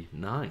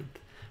 29th.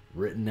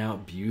 Written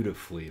out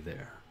beautifully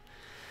there.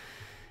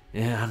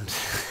 And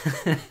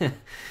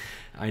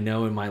I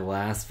know in my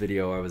last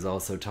video I was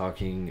also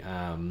talking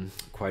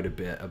quite a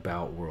bit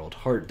about World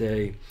Heart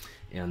Day.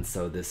 And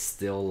so this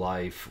still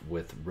life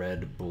with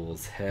Red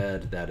Bull's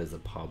head, that is a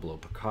Pablo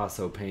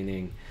Picasso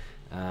painting.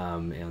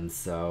 And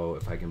so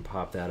if I can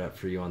pop that up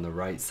for you on the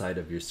right side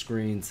of your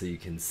screen so you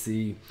can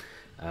see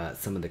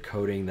some of the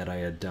coding that I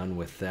had done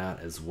with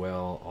that as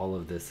well. All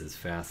of this is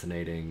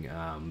fascinating,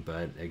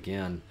 but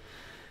again,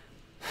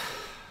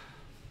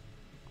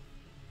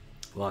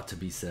 a lot to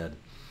be said.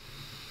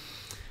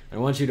 I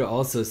want you to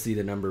also see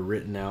the number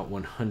written out,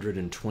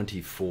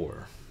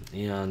 124,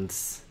 and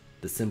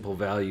the simple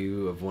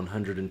value of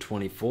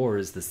 124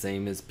 is the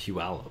same as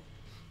Puyallup,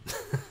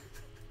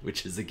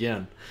 which is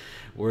again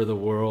where the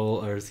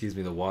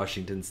the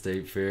Washington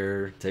State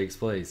Fair takes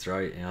place,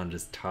 and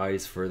just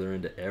ties further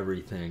into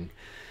everything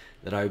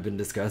that I've been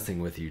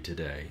discussing with you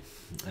today.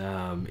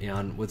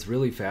 And what's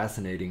really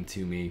fascinating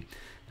to me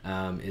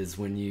is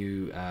when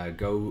you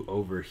go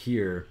over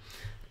here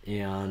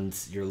and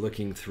you're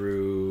looking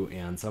through,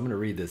 and so I'm going to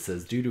read this. It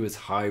says, due to its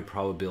high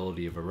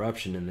probability of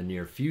eruption in the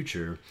near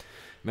future,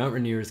 Mount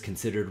Rainier is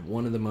considered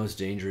one of the most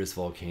dangerous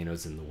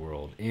volcanoes in the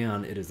world,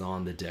 and it is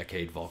on the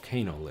decade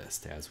volcano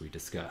list, as we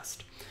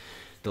discussed.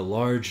 The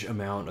large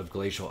amount of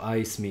glacial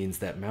ice means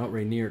that Mount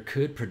Rainier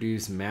could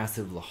produce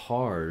massive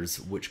lahars,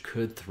 which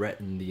could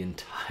threaten the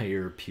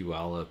entire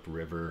Puyallup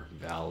River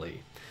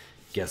Valley.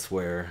 Guess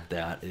where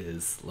that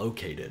is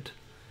located?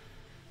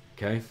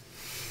 Okay?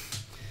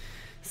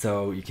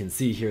 So you can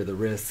see here the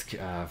risk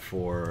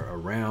for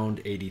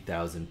around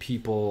 80,000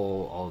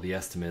 people. All the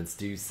estimates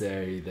do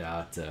say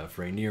that if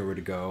Rainier were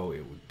to go,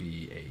 it would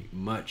be a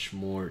much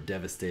more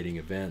devastating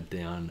event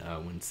than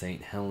when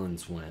St.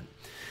 Helens went.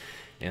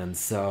 And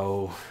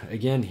so,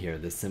 again here,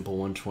 this simple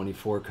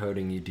 124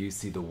 coding, you do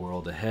see the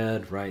world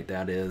ahead,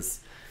 That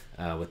is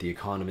what The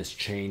Economist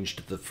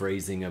changed the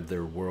phrasing of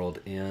their world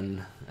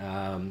in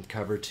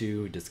cover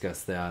to. We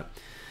discussed that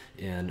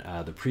in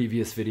the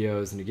previous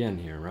videos. And again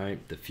here,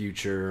 the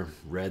future,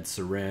 red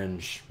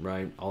syringe,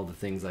 all the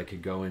things I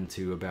could go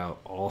into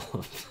about all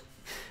of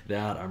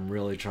that. I'm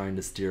really trying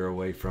to steer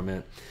away from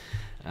it.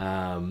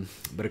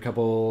 But a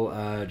couple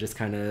just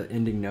kind of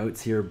ending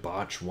notes here.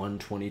 Botch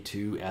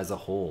 122 as a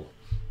whole,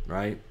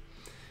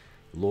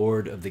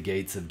 Lord of the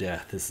Gates of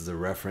Death. This is a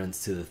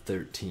reference to the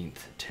 13th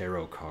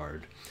tarot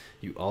card.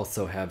 You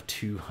also have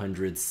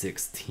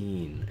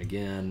 216.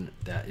 Again,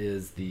 that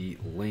is the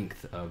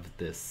length of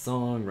this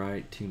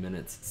song, 2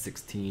 minutes,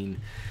 16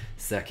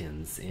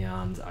 seconds.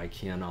 And I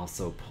can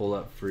also pull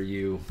up for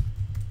you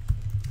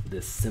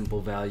this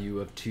simple value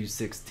of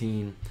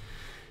 216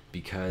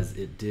 because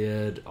it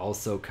did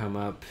also come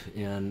up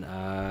in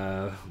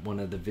one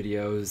of the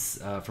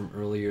videos from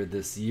earlier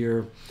this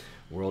year.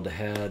 World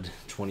Ahead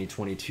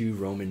 2022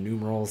 Roman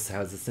numerals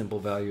has a simple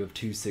value of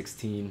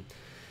 216.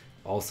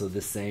 Also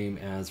the same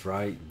as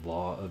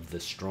Law of the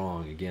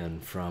Strong, again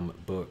from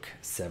book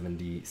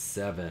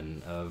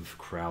 77 of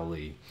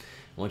Crowley.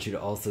 I want you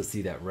to also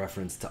see that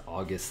reference to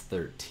August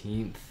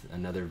 13th,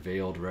 another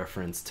veiled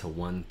reference to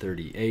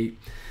 138.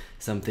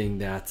 Something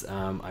that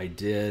I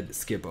did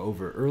skip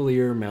over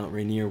earlier. Mount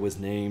Rainier was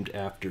named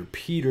after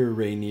Peter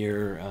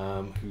Rainier,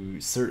 who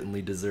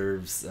certainly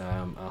deserves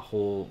a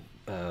whole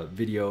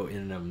video in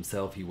and of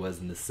himself. He was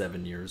in the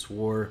 7 Years'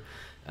 War,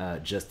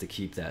 just to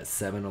keep that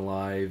 7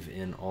 alive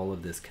in all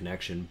of this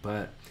connection.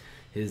 But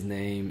his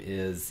name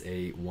is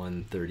a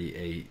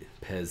 138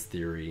 Pez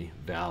theory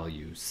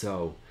value,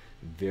 so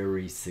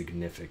very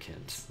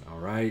significant. All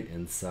right,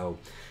 and so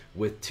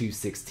with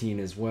 216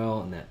 as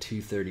well, and that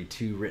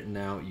 232 written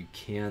out, you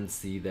can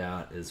see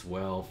that as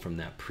well from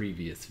that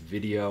previous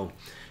video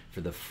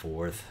for the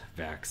 4th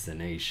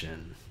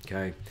vaccination.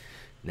 Okay,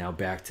 now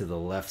back to the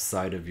left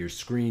side of your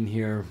screen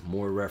here,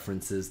 more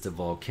references to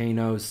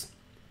volcanoes.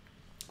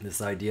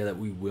 This idea that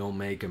we will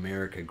make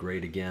America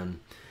great again,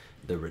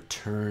 the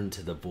return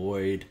to the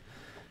void,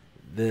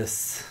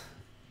 this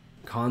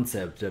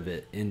concept of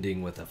it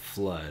ending with a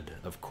flood,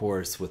 of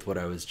course, with what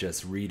I was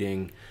just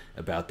reading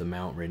about the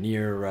Mount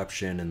Rainier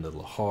eruption and the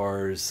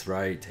Lahars,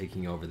 right,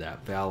 taking over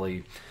that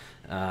valley,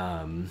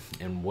 and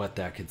what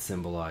that could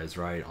symbolize,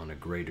 right, on a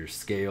greater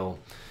scale.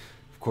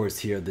 Of course,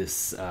 here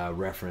this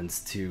reference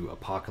to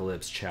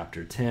Apocalypse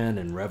chapter 10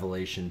 and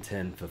Revelation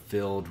 10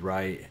 fulfilled,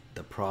 right,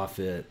 the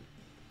prophet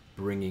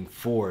bringing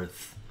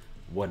forth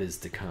what is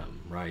to come,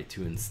 right,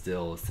 to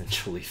instill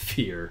essentially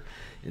fear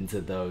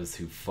into those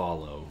who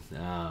follow.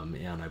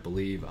 And I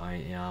believe I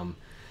am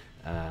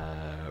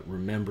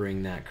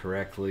remembering that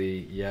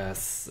correctly.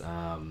 Yes,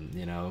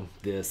 you know,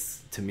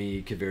 this to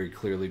me could very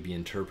clearly be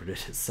interpreted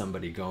as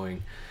somebody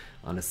going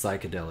on a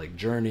psychedelic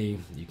journey.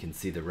 You can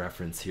see the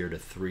reference here to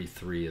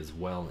 3.3 as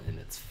well in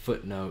its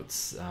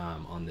footnotes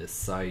on this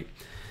site.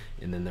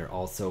 And then there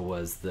also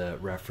was the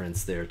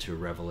reference there to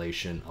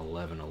Revelation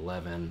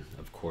 11:11,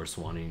 of course,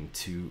 wanting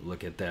to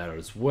look at that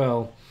as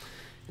well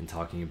and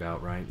talking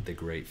about, right, the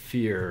great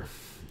fear,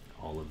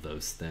 all of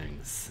those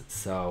things.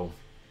 So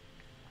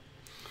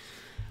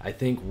I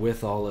think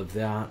with all of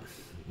that,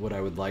 what I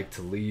would like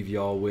to leave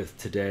y'all with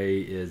today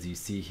is, you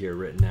see here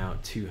written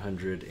out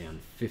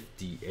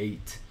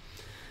 258.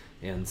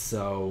 And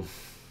so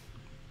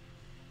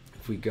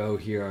if we go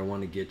here, I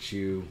want to get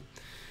you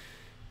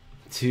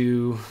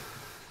to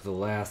the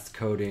last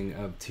coding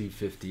of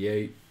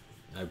 258.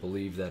 I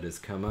believe that has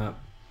come up.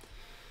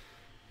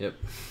 Yep.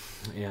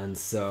 And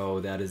so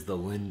that is the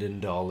Linden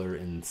dollar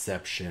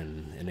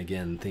inception. And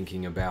again,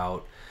 thinking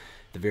about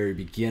the very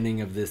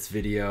beginning of this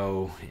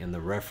video and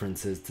the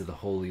references to the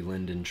holy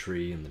linden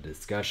tree and the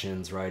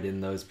discussions, right, in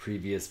those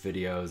previous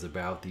videos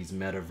about these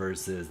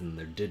metaverses and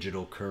their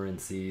digital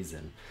currencies,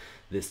 and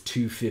this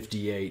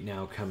 258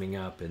 now coming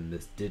up and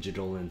this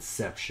digital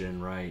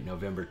inception, right,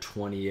 November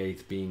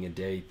 28th being a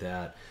date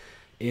that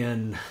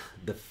in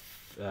the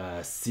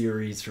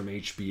series from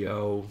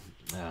HBO,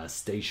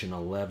 Station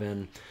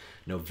 11,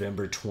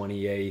 November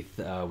 28th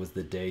was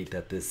the date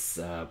that this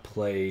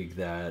plague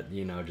that,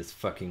 you know, just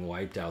fucking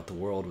wiped out the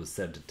world was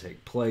said to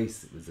take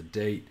place. It was a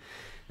date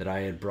that I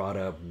had brought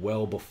up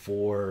well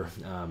before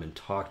and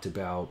talked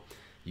about.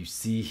 You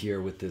see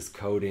here with this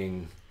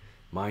coding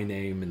my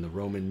name in the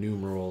Roman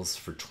numerals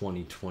for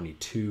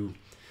 2022.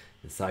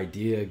 This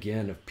idea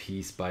again of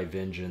peace by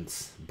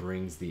vengeance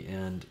brings the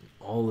end.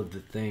 All of the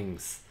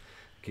things,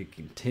 could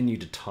continue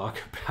to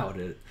talk about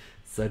it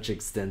such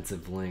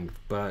extensive length,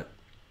 but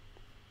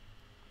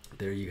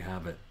there you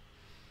have it.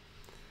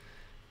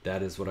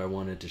 That is what I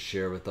wanted to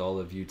share with all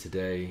of you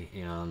today.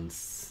 And,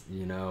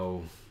 you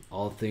know,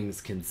 all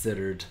things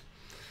considered,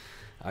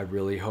 I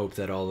really hope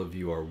that all of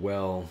you are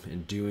well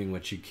and doing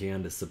what you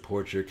can to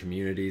support your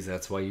communities.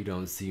 That's why you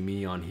don't see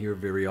me on here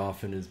very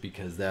often, is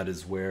because that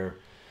is where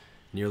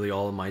nearly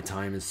all of my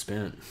time is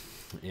spent.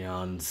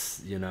 And,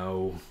 you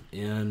know,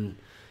 in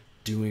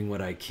doing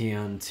what I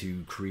can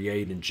to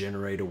create and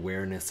generate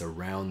awareness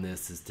around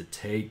this is to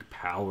take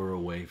power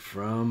away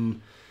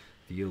from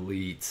the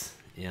elite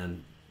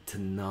and to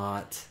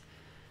not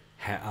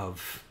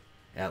have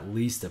at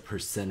least a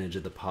percentage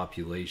of the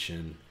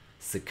population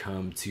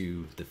succumb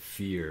to the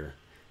fear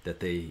that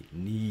they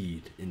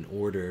need in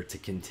order to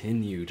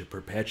continue to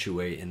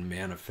perpetuate and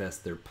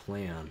manifest their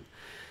plan.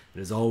 It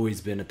has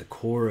always been at the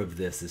core of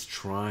this, is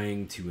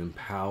trying to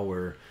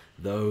empower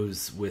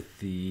those with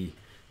the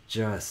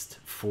just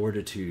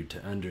fortitude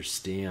to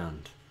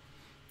understand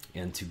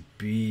and to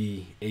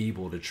be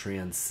able to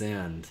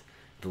transcend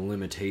the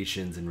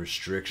limitations and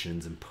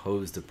restrictions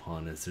imposed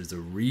upon us. There's a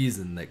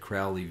reason that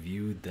Crowley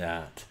viewed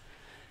that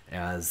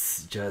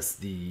as just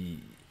the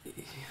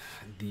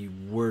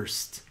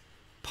worst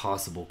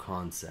possible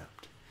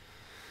concept.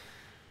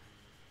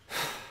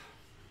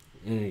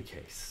 In any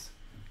case,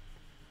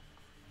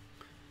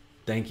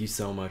 thank you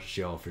so much,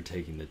 y'all, for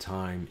taking the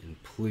time, and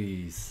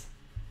please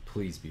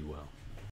be well.